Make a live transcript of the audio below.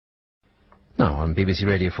Now on BBC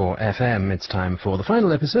Radio 4 FM, it's time for the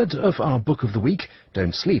final episode of our Book of the Week,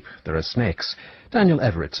 Don't Sleep, There Are Snakes. Daniel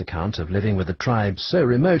Everett's account of living with a tribe so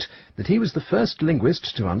remote that he was the first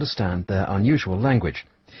linguist to understand their unusual language.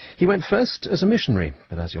 He went first as a missionary,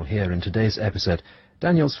 but as you'll hear in today's episode,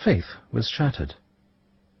 Daniel's faith was shattered.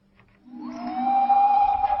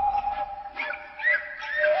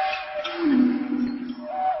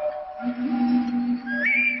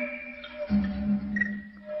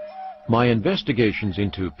 My investigations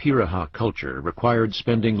into Piraha culture required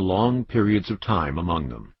spending long periods of time among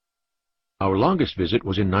them. Our longest visit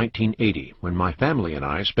was in 1980, when my family and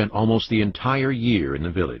I spent almost the entire year in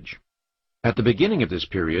the village. At the beginning of this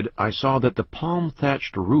period, I saw that the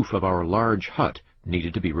palm-thatched roof of our large hut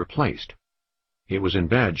needed to be replaced. It was in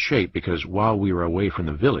bad shape because while we were away from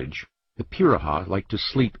the village, the Piraha like to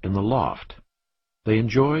sleep in the loft. They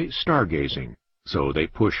enjoy stargazing, so they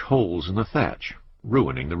push holes in the thatch,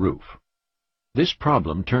 ruining the roof. This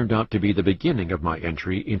problem turned out to be the beginning of my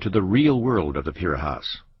entry into the real world of the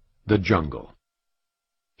Pirahas, the jungle.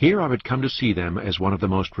 Here I would come to see them as one of the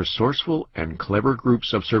most resourceful and clever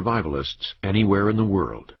groups of survivalists anywhere in the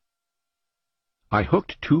world. I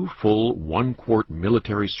hooked 2 full 1-quart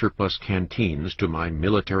military surplus canteens to my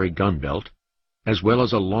military gun belt, as well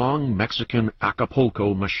as a long Mexican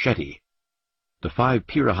Acapulco machete. The 5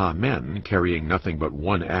 Piraha men, carrying nothing but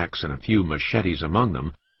 1 axe and a few machetes among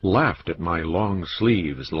them, laughed at my long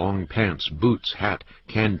sleeves, long pants, boots, hat,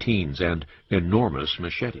 canteens, and enormous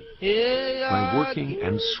machete. By working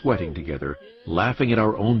and sweating together, laughing at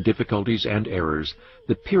our own difficulties and errors,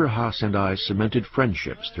 the Pirahas and I cemented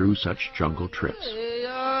friendships through such jungle trips.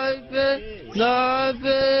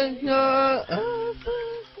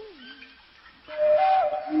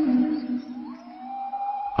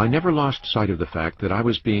 I never lost sight of the fact that I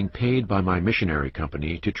was being paid by my missionary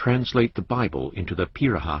company to translate the Bible into the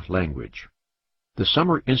Piraha language. The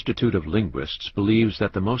Summer Institute of Linguists believes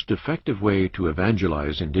that the most effective way to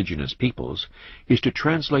evangelize indigenous peoples is to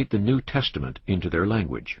translate the New Testament into their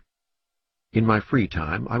language. In my free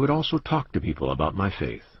time, I would also talk to people about my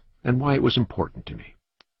faith and why it was important to me.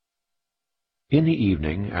 In the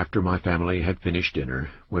evening, after my family had finished dinner,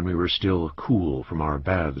 when we were still cool from our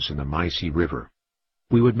baths in the Maisi River,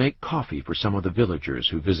 we would make coffee for some of the villagers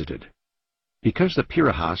who visited. Because the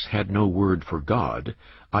Pirahas had no word for God,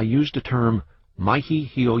 I used the term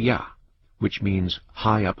Maihi Hioya, which means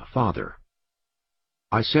high-up father.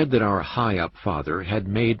 I said that our high-up father had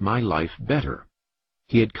made my life better.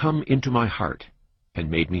 He had come into my heart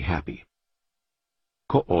and made me happy.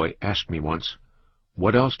 Ko'oi asked me once,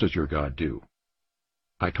 "What else does your God do?"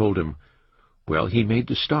 I told him, "Well, he made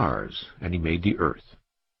the stars and he made the earth."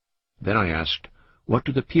 Then I asked, "What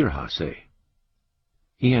do the Pirahas say?"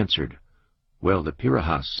 He answered, "Well, the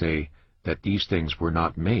Pirahas say that these things were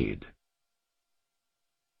not made."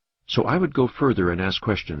 So I would go further and ask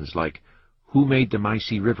questions like, who made the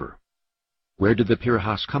Maisi River? Where did the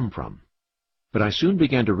Pirahas come from? But I soon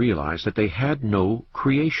began to realize that they had no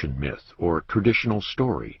creation myth or traditional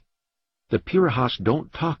story. The Pirahas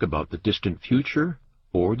don't talk about the distant future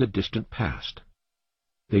or the distant past.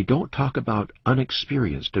 They don't talk about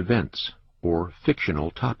unexperienced events or fictional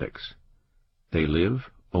topics. They live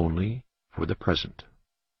only for the present.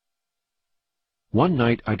 One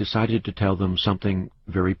night I decided to tell them something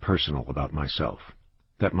very personal about myself,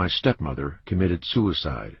 that my stepmother committed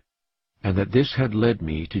suicide, and that this had led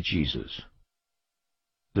me to Jesus.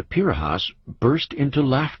 The Pirahas burst into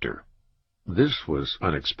laughter. This was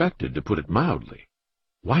unexpected, to put it mildly.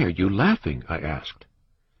 "Why are you laughing?" I asked.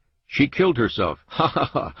 "She killed herself. Ha ha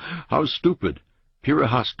ha! How stupid!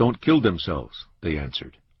 Pirahas don't kill themselves," they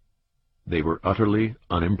answered. They were utterly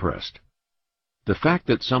unimpressed. The fact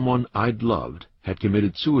that someone I'd loved had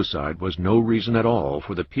committed suicide was no reason at all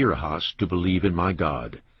for the Pirahas to believe in my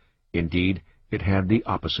God. Indeed, it had the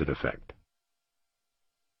opposite effect.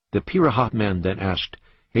 The Piraha men then asked,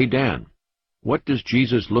 "Hey Dan, what does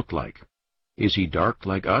Jesus look like? Is he dark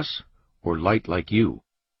like us or light like you?"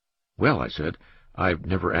 "Well," I said, "I've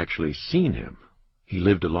never actually seen him. He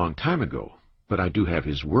lived a long time ago, but I do have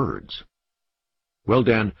his words." "Well,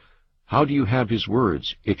 Dan, how do you have his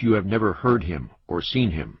words if you have never heard him or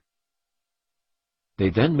seen him?" They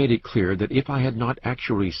then made it clear that if I had not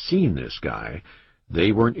actually seen this guy,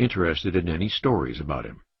 they weren't interested in any stories about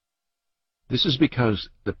him. This is because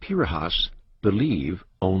the Pirahas believe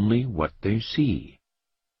only what they see.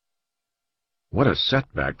 What a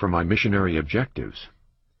setback for my missionary objectives.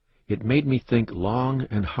 It made me think long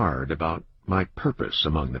and hard about my purpose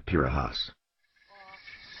among the Pirahas.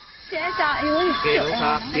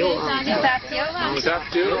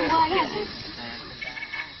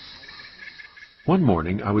 One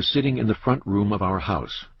morning I was sitting in the front room of our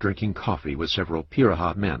house, drinking coffee with several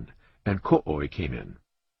Piraha men, and Ko'oi came in.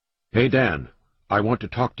 "Hey, Dan, I want to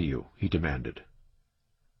talk to you," he demanded.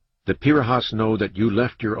 "The Pirahas know that you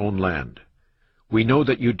left your own land. We know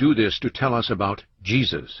that you do this to tell us about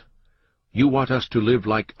Jesus. You want us to live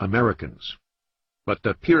like Americans. But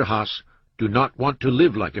the Pirahas do not want to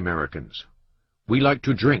live like Americans. We like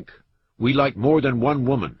to drink. We like more than one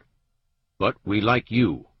woman. But we like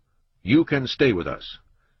you. You can stay with us.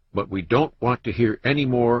 But we don't want to hear any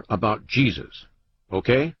more about Jesus.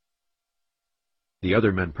 Okay?" The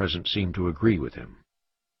other men present seemed to agree with him.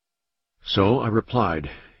 So I replied,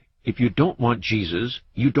 "If you don't want Jesus,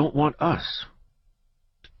 you don't want us.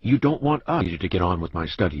 You don't want us." I needed to get on with my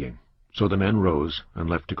studying, so the men rose and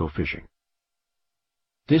left to go fishing.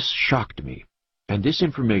 This shocked me, and this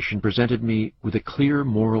information presented me with a clear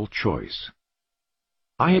moral choice.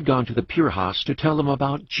 I had gone to the Pirahas to tell them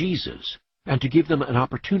about Jesus, and to give them an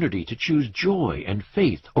opportunity to choose joy and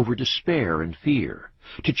faith over despair and fear,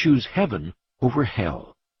 to choose heaven over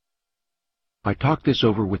hell. I talked this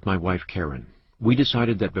over with my wife Karen. We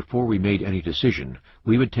decided that before we made any decision,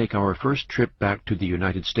 we would take our first trip back to the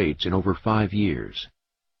United States in over 5 years.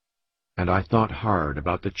 And I thought hard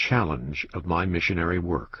about the challenge of my missionary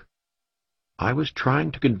work. I was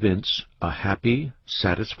trying to convince a happy,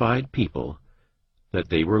 satisfied people that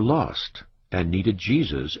they were lost and needed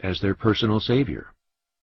Jesus as their personal Savior.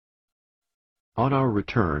 On our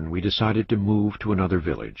return, we decided to move to another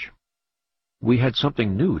village. We had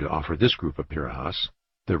something new to offer this group of Pirahas,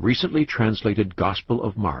 the recently translated Gospel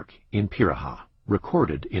of Mark in Piraha,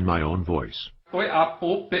 recorded in my own voice.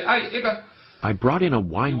 I brought in a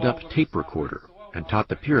wind-up tape recorder and taught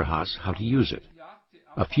the Pirahas how to use it.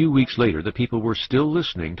 A few weeks later, the people were still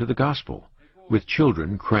listening to the Gospel, with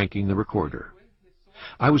children cranking the recorder.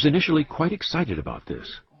 I was initially quite excited about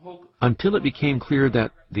this, until it became clear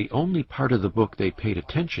that the only part of the book they paid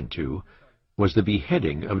attention to was the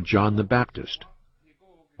beheading of John the Baptist.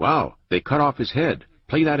 "Wow, they cut off his head.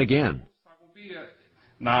 Play that again."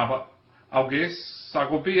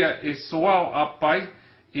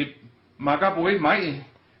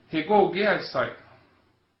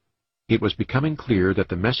 It was becoming clear that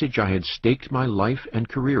the message I had staked my life and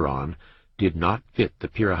career on did not fit the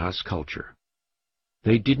Pirahas culture.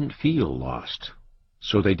 They didn't feel lost,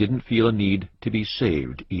 so they didn't feel a need to be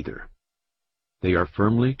saved either. They are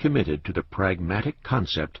firmly committed to the pragmatic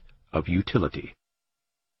concept of utility.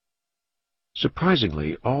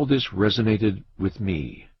 Surprisingly, all this resonated with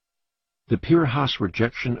me. The Pirahas'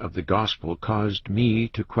 rejection of the gospel caused me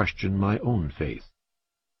to question my own faith.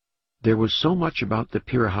 There was so much about the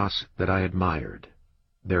Pirahas that I admired,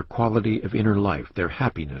 their quality of inner life, their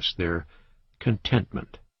happiness, their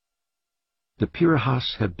contentment. The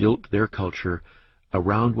Pirahas have built their culture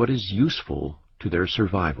around what is useful to their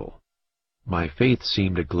survival. My faith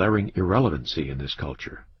seemed a glaring irrelevancy in this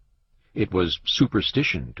culture. It was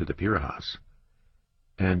superstition to the Pirahas,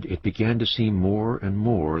 and it began to seem more and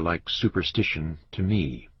more like superstition to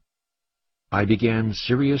me. I began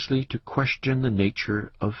seriously to question the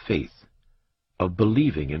nature of faith, of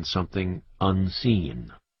believing in something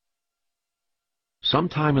unseen.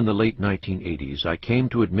 Sometime in the late 1980s, I came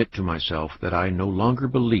to admit to myself that I no longer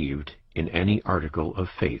believed in any article of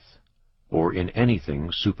faith, or in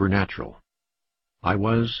anything supernatural. I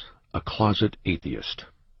was a closet atheist.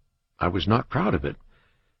 I was not proud of it,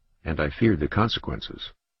 and I feared the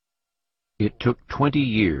consequences. It took 20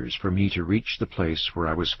 years for me to reach the place where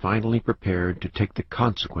I was finally prepared to take the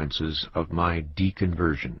consequences of my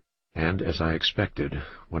deconversion, and as I expected,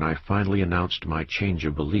 when I finally announced my change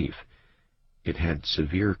of belief, it had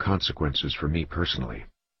severe consequences for me personally.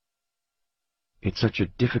 It's such a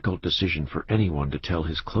difficult decision for anyone to tell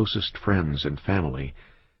his closest friends and family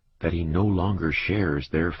that he no longer shares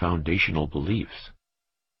their foundational beliefs.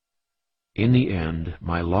 In the end,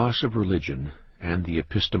 my loss of religion and the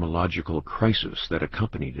epistemological crisis that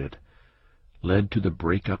accompanied it led to the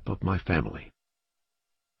breakup of my family,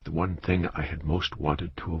 the one thing I had most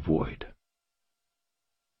wanted to avoid.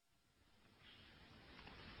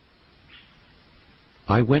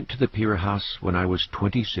 I went to the Pirahas when I was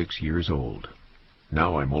 26 years old.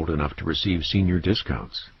 Now I'm old enough to receive senior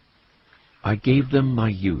discounts. I gave them my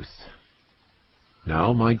youth.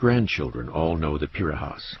 Now my grandchildren all know the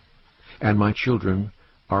Pirahas, and my children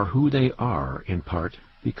are who they are in part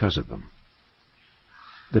because of them.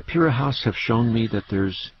 The Pirahas have shown me that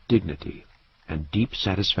there's dignity and deep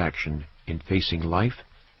satisfaction in facing life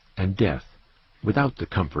and death without the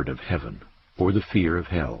comfort of heaven or the fear of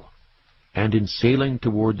hell, and in sailing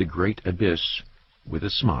toward the great abyss with a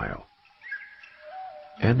smile.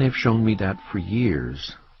 And they've shown me that for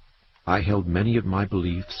years I held many of my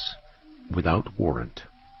beliefs without warrant.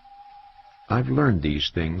 I've learned these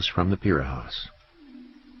things from the Pirahas,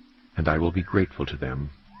 and I will be grateful to them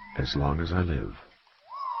as long as I live.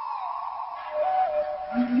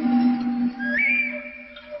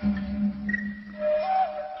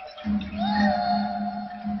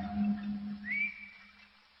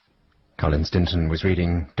 Colin Stinton was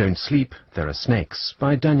reading Don't Sleep, There Are Snakes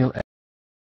by Daniel